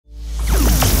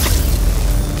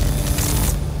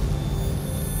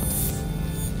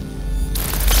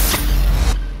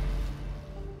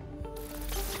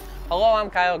I'm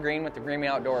Kyle Green with the Green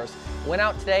Outdoors. Went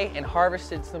out today and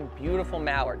harvested some beautiful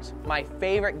mallards, my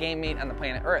favorite game meat on the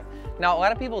planet Earth. Now, a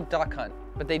lot of people duck hunt,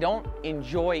 but they don't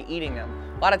enjoy eating them.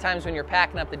 A lot of times when you're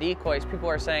packing up the decoys, people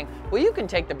are saying, well, you can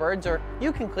take the birds or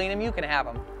you can clean them, you can have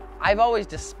them. I've always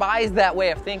despised that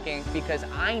way of thinking because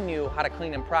I knew how to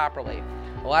clean them properly.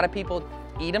 A lot of people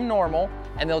eat them normal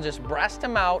and they'll just breast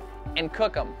them out and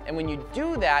cook them. And when you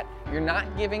do that, you're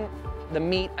not giving the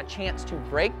meat a chance to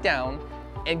break down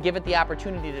and give it the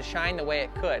opportunity to shine the way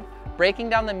it could. Breaking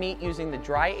down the meat using the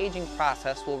dry aging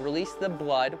process will release the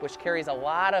blood, which carries a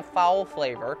lot of foul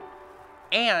flavor,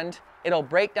 and it'll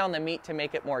break down the meat to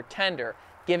make it more tender,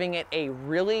 giving it a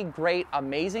really great,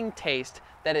 amazing taste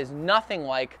that is nothing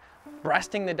like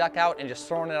breasting the duck out and just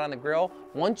throwing it on the grill.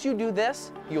 Once you do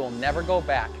this, you will never go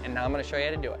back, and now I'm gonna show you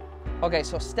how to do it. Okay,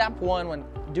 so step one when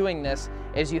doing this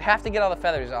is you have to get all the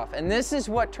feathers off. And this is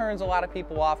what turns a lot of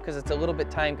people off because it's a little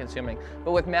bit time consuming.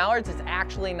 But with mallards, it's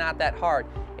actually not that hard.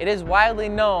 It is widely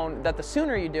known that the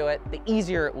sooner you do it, the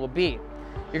easier it will be.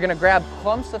 You're gonna grab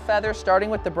clumps of feathers starting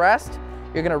with the breast.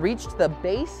 You're gonna reach to the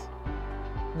base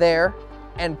there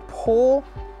and pull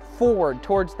forward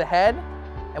towards the head.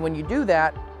 And when you do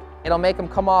that, it'll make them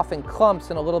come off in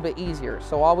clumps and a little bit easier.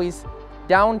 So always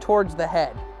down towards the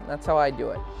head. That's how I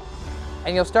do it.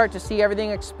 And you'll start to see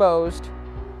everything exposed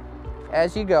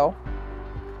as you go.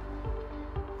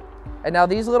 And now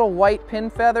these little white pin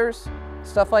feathers,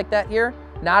 stuff like that here,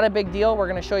 not a big deal. We're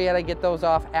gonna show you how to get those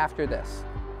off after this.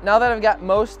 Now that I've got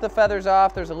most of the feathers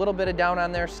off, there's a little bit of down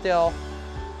on there still.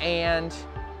 And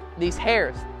these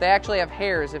hairs, they actually have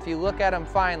hairs. If you look at them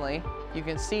finely, you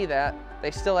can see that they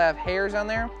still have hairs on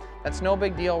there. That's no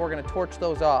big deal. We're gonna torch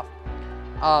those off.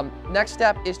 Next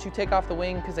step is to take off the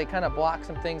wing because they kind of block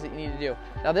some things that you need to do.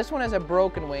 Now this one has a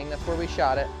broken wing, that's where we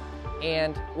shot it.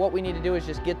 And what we need to do is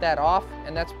just get that off,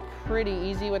 and that's pretty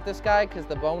easy with this guy because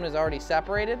the bone is already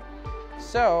separated.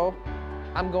 So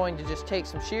I'm going to just take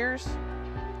some shears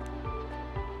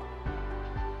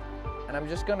and I'm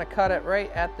just gonna cut it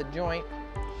right at the joint.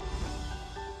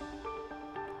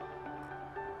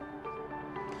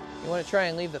 You wanna try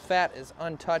and leave the fat as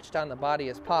untouched on the body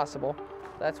as possible.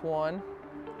 That's one.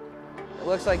 It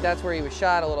looks like that's where he was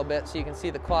shot a little bit, so you can see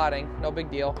the clotting, no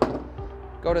big deal.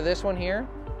 Go to this one here.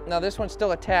 Now this one's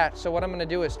still attached, so what I'm gonna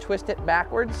do is twist it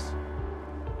backwards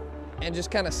and just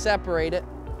kind of separate it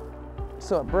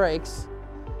so it breaks,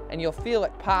 and you'll feel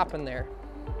it pop in there,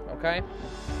 okay?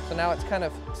 So now it's kind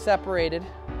of separated,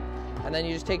 and then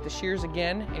you just take the shears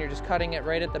again, and you're just cutting it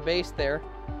right at the base there.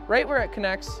 Right where it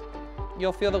connects,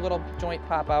 you'll feel the little joint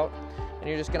pop out, and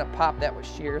you're just gonna pop that with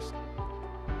shears.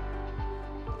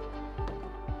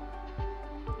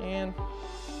 And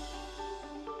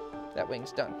that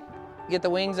wing's done. Get the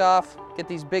wings off, get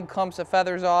these big clumps of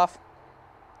feathers off.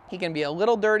 He can be a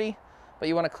little dirty, but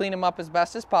you want to clean him up as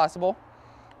best as possible.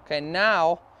 Okay,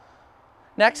 now,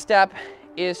 next step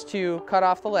is to cut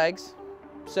off the legs.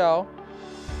 So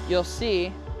you'll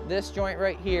see this joint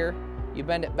right here, you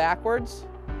bend it backwards,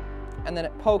 and then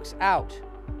it pokes out.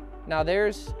 Now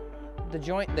there's the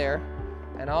joint there,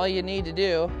 and all you need to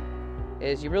do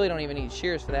is you really don't even need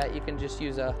shears for that. You can just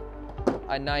use a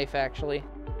knife actually.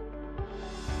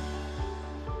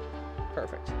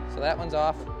 Perfect. So that one's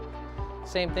off.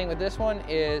 Same thing with this one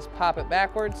is pop it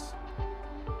backwards.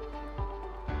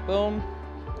 Boom.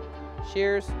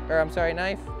 Shears, or I'm sorry,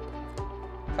 knife.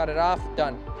 Cut it off,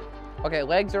 done. Okay,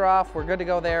 legs are off, we're good to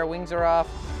go there. Wings are off,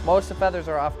 most of the feathers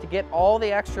are off. To get all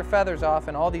the extra feathers off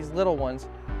and all these little ones,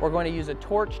 we're going to use a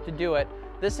torch to do it.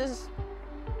 This is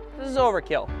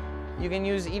overkill. You can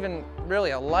use even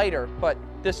really a lighter, but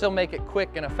this will make it quick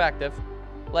and effective.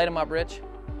 Light them up, Rich.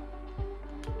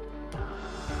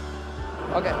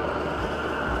 Okay.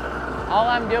 All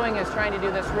I'm doing is trying to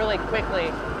do this really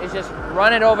quickly, is just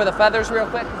run it over the feathers real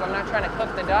quick because I'm not trying to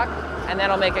cook the duck, and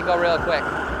that'll make it go real quick.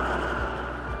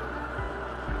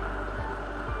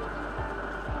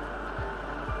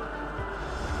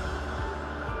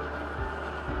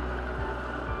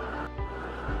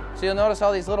 So you'll notice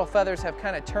all these little feathers have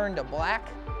kind of turned to black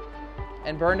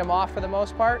and burned him off for the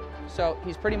most part. So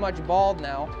he's pretty much bald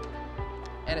now,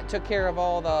 and it took care of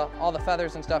all the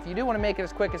feathers and stuff. You do want to make it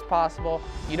as quick as possible.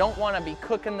 You don't want to be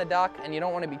cooking the duck, and you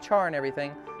don't want to be charring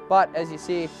everything. But as you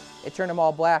see, it turned them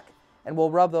all black, and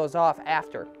we'll rub those off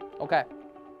after. Okay.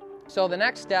 So the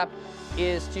next step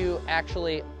is to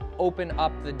actually open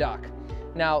up the duck.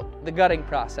 Now, the gutting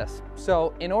process.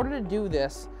 So in order to do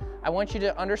this, I want you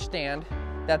to understand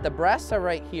that the breasts are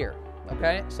right here,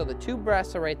 okay? So the two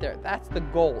breasts are right there. That's the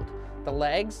gold. The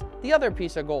legs, the other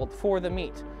piece of gold for the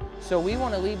meat. So we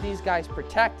want to leave these guys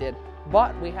protected,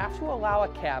 but we have to allow a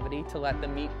cavity to let the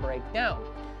meat break down.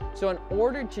 So in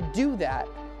order to do that,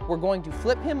 we're going to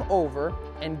flip him over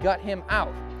and gut him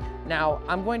out. Now,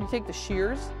 I'm going to take the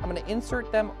shears, I'm going to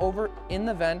insert them over in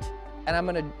the vent, and I'm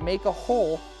going to make a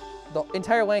hole the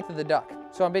entire length of the duck.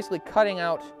 So I'm basically cutting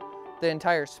out the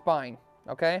entire spine,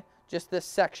 okay? Just this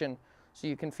section. So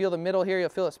you can feel the middle here, you'll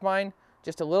feel the spine,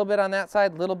 just a little bit on that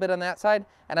side, a little bit on that side,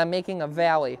 and I'm making a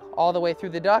valley all the way through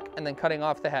the duck and then cutting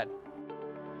off the head.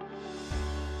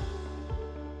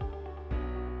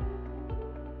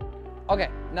 Okay,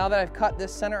 now that I've cut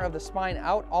this center of the spine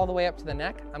out all the way up to the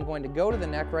neck, I'm going to go to the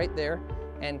neck right there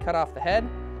and cut off the head.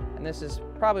 And this is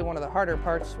probably one of the harder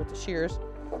parts with the shears.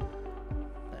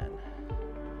 And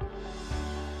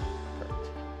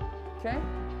perfect. Okay,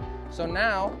 so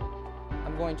now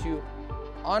I'm going to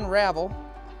unravel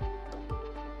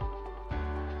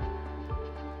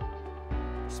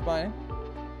the spine.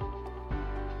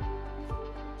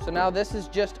 So now this is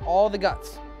just all the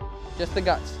guts, just the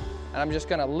guts. And I'm just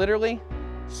gonna literally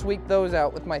sweep those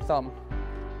out with my thumb.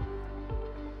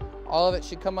 All of it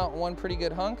should come out in one pretty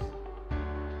good hunk.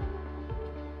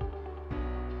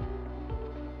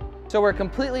 So we're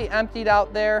completely emptied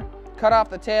out there, cut off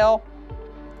the tail.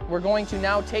 We're going to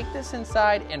now take this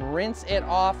inside and rinse it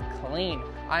off clean.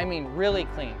 I mean really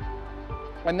clean.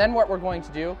 And then what we're going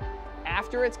to do,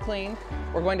 after it's cleaned,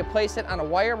 we're going to place it on a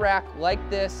wire rack like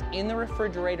this in the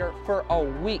refrigerator for a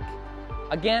week.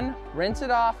 Again, rinse it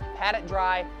off, pat it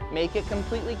dry, make it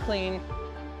completely clean,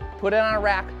 put it on a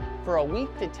rack for a week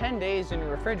to 10 days in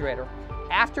your refrigerator.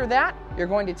 After that, you're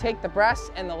going to take the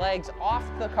breasts and the legs off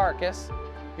the carcass.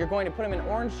 You're going to put them in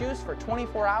orange juice for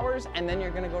 24 hours, and then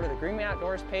you're going to go to the Greenway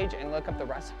Outdoors page and look up the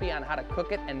recipe on how to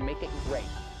cook it and make it great.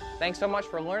 Thanks so much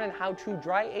for learning how to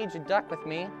dry age a duck with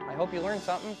me. I hope you learned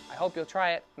something, I hope you'll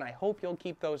try it, and I hope you'll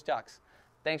keep those ducks.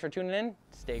 Thanks for tuning in.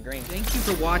 Stay green. Thank you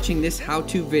for watching this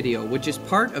how-to video, which is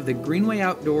part of the Greenway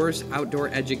Outdoors Outdoor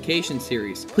Education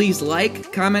Series. Please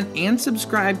like, comment, and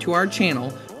subscribe to our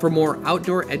channel for more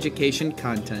outdoor education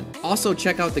content. Also,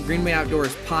 check out the Greenway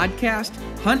Outdoors podcast,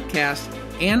 Huntcast,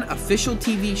 and official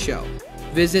TV show.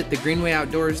 Visit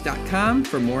thegreenwayoutdoors.com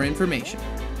for more information.